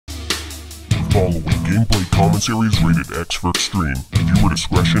following gameplay commentary is rated X for Extreme. Viewer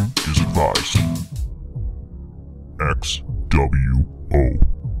discretion is advised. XWO.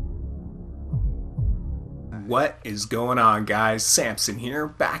 What is going on, guys? SaMSoN here,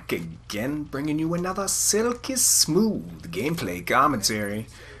 back again, bringing you another silky smooth gameplay commentary.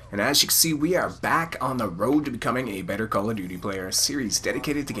 And as you can see, we are back on the road to becoming a better Call of Duty player, a series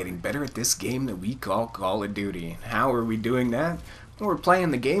dedicated to getting better at this game that we call Call of Duty. How are we doing that? Well, we're playing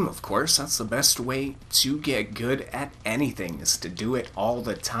the game, of course. That's the best way to get good at anything, is to do it all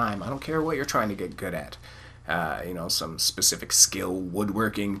the time. I don't care what you're trying to get good at. You know, some specific skill,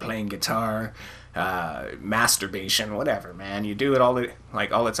 woodworking, playing guitar, masturbation, whatever, man. You do it all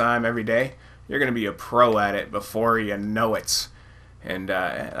the time, every day. You're gonna be a pro at it before you know it. And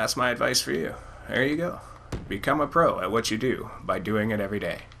that's my advice for you. There you go. Become a pro at what you do by doing it every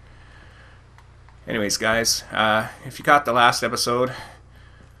day. Anyways, guys, if you caught the last episode,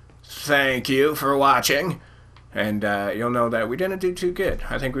 thank you for watching. And you'll know that we didn't do too good.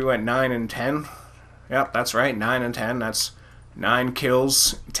 I think we went 9 and 10. Yep, that's right, 9 and 10. That's 9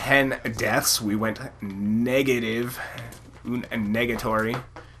 kills, 10 deaths. We went negative, negatory.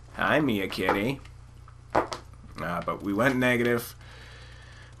 Hi, Mia Kitty. But we went negative,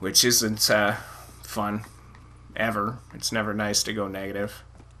 which isn't fun, ever. It's never nice to go negative.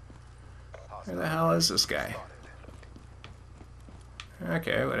 Where the hell is this guy?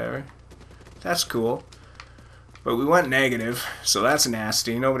 Okay, whatever. That's cool. But we went negative, so that's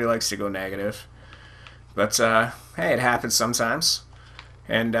nasty. Nobody likes to go negative. But, hey, it happens sometimes.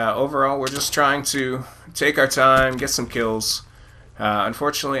 And overall, we're just trying to take our time, get some kills.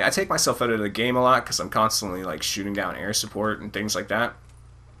 Unfortunately, I take myself out of the game a lot because I'm constantly, like, shooting down air support and things like that.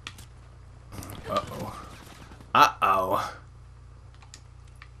 Uh-oh. Uh-oh.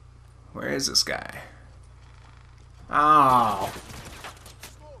 Where is this guy? Oh.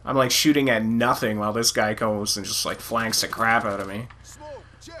 I'm, like, shooting at nothing while this guy goes and just, like, flanks the crap out of me.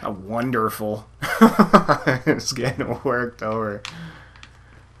 How wonderful. It's getting worked over.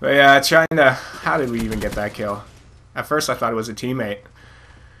 But yeah, trying to... How did we even get that kill? At first I thought it was a teammate.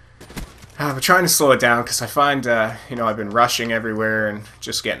 I'm trying to slow it down because I find, you know, I've been rushing everywhere and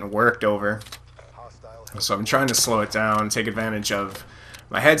just getting worked over. So I'm trying to slow it down, take advantage of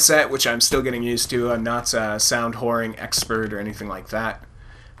my headset, which I'm still getting used to. I'm not a sound whoring expert or anything like that.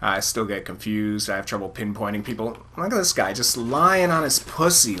 I still get confused. I have trouble pinpointing people. Look at this guy just lying on his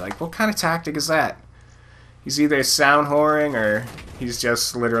pussy. Like, what kind of tactic is that? He's either sound whoring or he's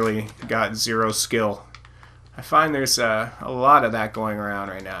just literally got zero skill. I find there's a lot of that going around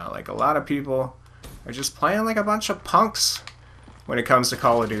right now. Like, a lot of people are just playing like a bunch of punks when it comes to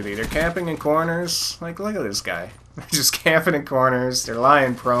Call of Duty. They're camping in corners. Like, look at this guy. They're just camping in corners. They're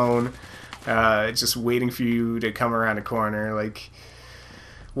lying prone, just waiting for you to come around a corner. Like,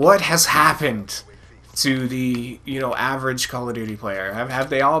 what has happened to the, you know, average Call of Duty player? Have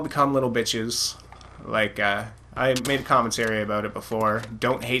they all become little bitches? Like, I made a commentary about it before.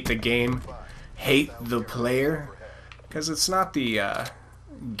 Don't hate the game. Hate the player, because it's not the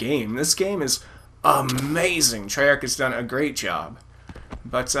game. This game is amazing. Treyarch has done a great job,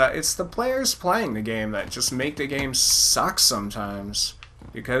 but it's the players playing the game that just make the game suck sometimes,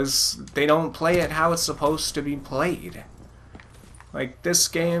 because they don't play it how it's supposed to be played. Like, this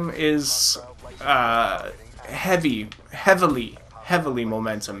game is heavily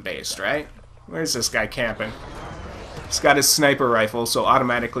momentum based, right? Where's this guy camping? He's got his sniper rifle, so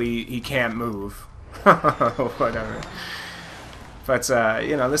automatically he can't move. Whatever. But,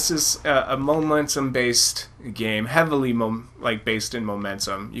 you know, this is a momentum-based game, heavily based in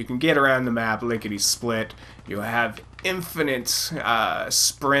momentum. You can get around the map lickety-split. You have infinite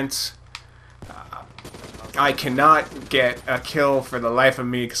sprint. I cannot get a kill for the life of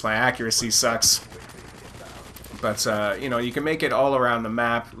me because my accuracy sucks. But, you know, you can make it all around the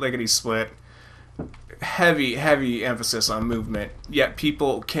map, lickety-split. Heavy emphasis on movement, yet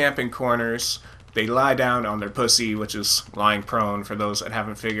people camp in corners. They lie down on their pussy, which is lying prone for those that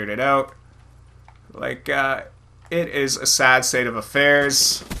haven't figured it out. Like, it is a sad state of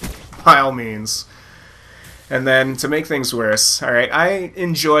affairs, by all means. And then, to make things worse, alright, I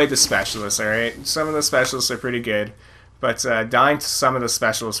enjoy the specialists, alright? Some of the specialists are pretty good, but dying to some of the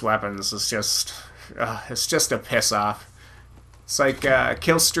specialist weapons is just, it's just a piss-off. It's like a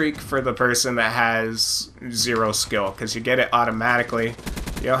kill streak for the person that has zero skill, because you get it automatically.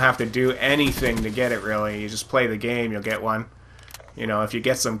 You don't have to do anything to get it, really. You just play the game, you'll get one. You know, if you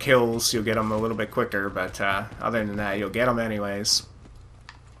get some kills, you'll get them a little bit quicker, but other than that, you'll get them anyways.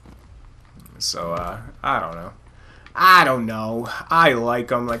 So, I don't know. I don't know. I like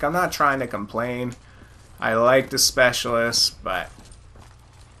them. Like, I'm not trying to complain. I like the specialists, but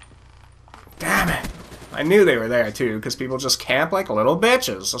I knew they were there too, because people just camp like little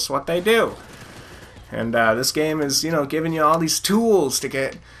bitches. That's what they do. And this game is, you know, giving you all these tools to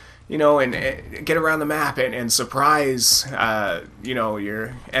get, you know, and get around the map and surprise, you know,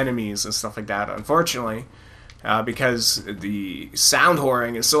 your enemies and stuff like that. Unfortunately, because the sound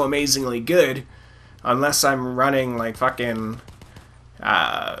whoring is so amazingly good, unless I'm running like fucking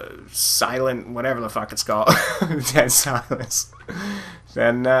silent, whatever the fuck it's called, dead silence,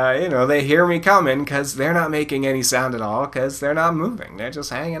 then, you know, they hear me coming because they're not making any sound at all because they're not moving. They're just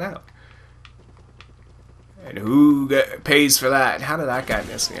hanging out. And who pays for that? How did that guy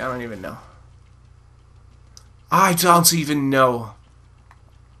miss me? I don't even know. I don't even know.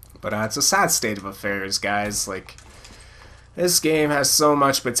 But it's a sad state of affairs, guys. Like, this game has so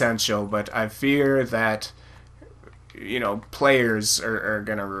much potential, but I fear that, you know, players are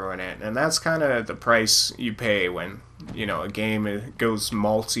gonna ruin it. And that's kind of the price you pay when, you know, a game goes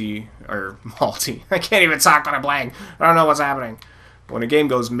multi. I can't even talk when I'm playing. I don't know what's happening. When a game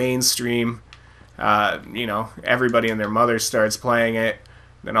goes mainstream, you know, everybody and their mother starts playing it,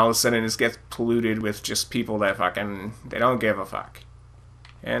 then all of a sudden it gets polluted with just people that fucking, they don't give a fuck.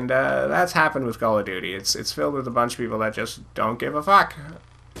 And that's happened with Call of Duty. It's filled with a bunch of people that just don't give a fuck.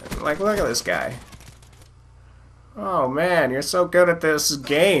 Like, look at this guy. Oh man, you're so good at this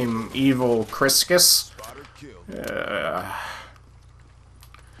game, evil Criscus.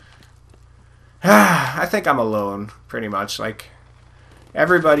 I think I'm alone, pretty much. Like,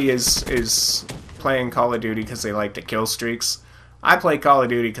 everybody is playing Call of Duty because they like the kill streaks. I play Call of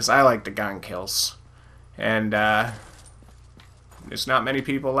Duty because I like the gun kills. And, there's not many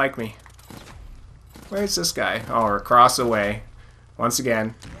people like me. Where's this guy? Oh, we're across away. Once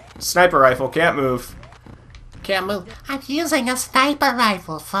again. Sniper rifle, can't move. Can't move. I'm using a sniper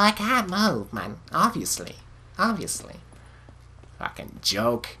rifle, so I can't move, man. Obviously. Obviously. Fucking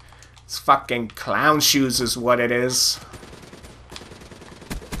joke. It's fucking clown shoes is what it is.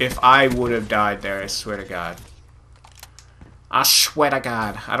 If I would have died there, I swear to God. I swear to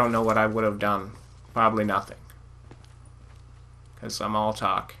God. I don't know what I would have done. Probably nothing. Because I'm all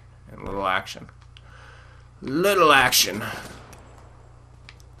talk and little action. Little action.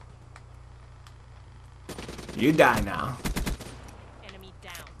 You die now. Enemy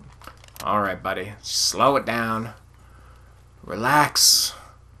down. Alright, buddy. Slow it down. Relax.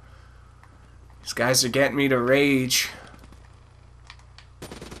 These guys are getting me to rage.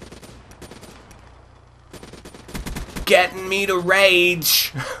 Getting me to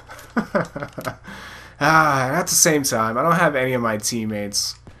rage. At the same time, I don't have any of my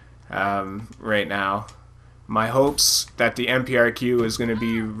teammates right now. My hopes that the MPRQ is going to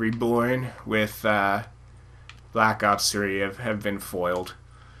be reborn with Black Ops 3 have been foiled.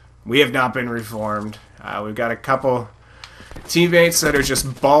 We have not been reformed. We've got a couple teammates that are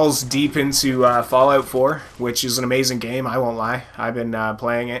just balls deep into Fallout 4, which is an amazing game, I won't lie. I've been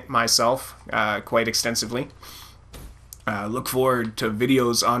playing it myself quite extensively. Look forward to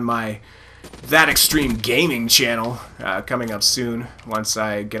videos on my That Xtreme Gaming channel coming up soon once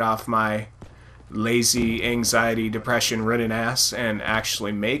I get off my lazy, anxiety, depression-ridden ass and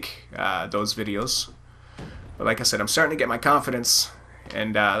actually make those videos. But like I said, I'm starting to get my confidence,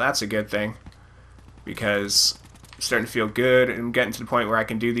 and that's a good thing because I'm starting to feel good and I'm getting to the point where I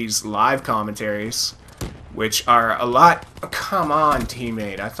can do these live commentaries, which are a lot... Oh, come on,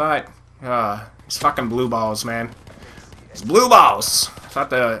 teammate. I thought... it's fucking blue balls, man. It's blue balls! I thought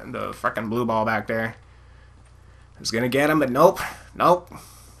the fucking blue ball back there was gonna get him, but nope. Nope.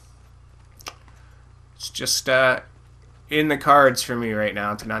 It's just in the cards for me right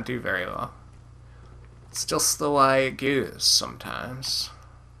now to not do very well. It's just the way it goes sometimes.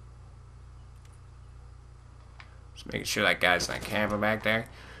 Just making sure that guy's not camping back there.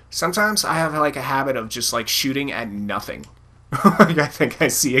 Sometimes I have like a habit of just like shooting at nothing. Like I think I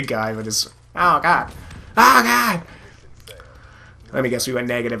see a guy with his... Oh god. Oh god! Let me guess, we went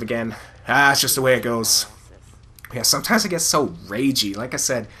negative again. It's just the way it goes. Yeah, sometimes I get so ragey. Like I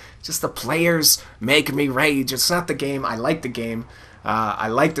said, just the players make me rage. It's not the game. I like the game. I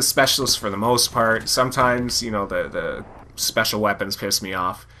like the specialists for the most part. Sometimes, you know, the special weapons piss me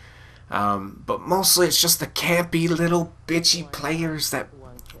off. But mostly it's just the campy little bitchy players that...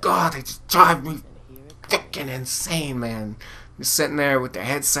 God, they just drive me fucking insane, man. Just sitting there with their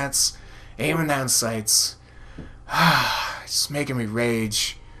headsets, aiming down sights. It's making me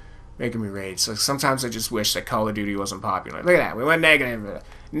rage. Making me rage. So sometimes I just wish that Call of Duty wasn't popular. Look at that. We went negative.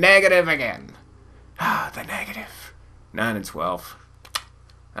 Negative again. The negative. 9 and 12.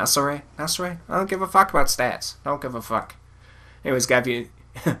 That's alright. That's right. I don't give a fuck about stats. Don't give a fuck. Anyways, guys,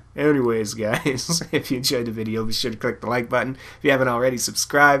 Anyways, guys, if you enjoyed the video, be sure to click the like button. If you haven't already,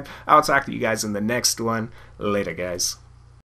 subscribe. I'll talk to you guys in the next one. Later, guys.